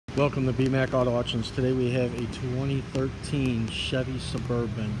Welcome to BMAK Auto Auctions. Today we have a 2013 Chevy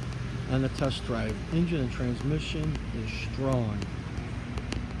Suburban on the test drive. Engine and transmission is strong.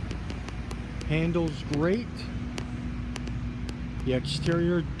 Handles great. The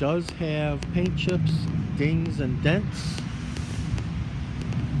exterior does have paint chips, dings, and dents.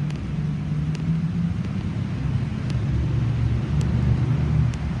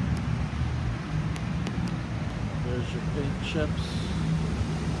 There's your paint chips.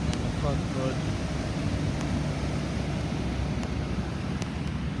 Front hood.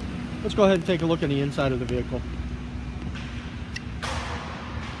 Let's go ahead and take a look at the inside of the vehicle.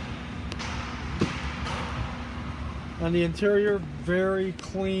 On the interior, very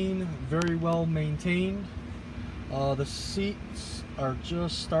clean, very well maintained. The seats are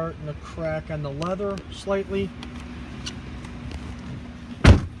just starting to crack on the leather slightly.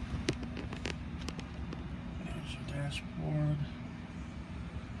 There's your dashboard.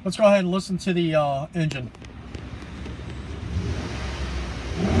 Let's go ahead and listen to the engine.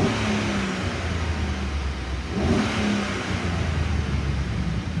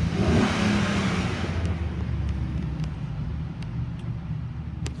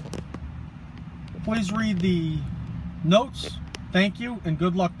 Please read the notes. Thank you and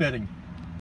good luck bidding.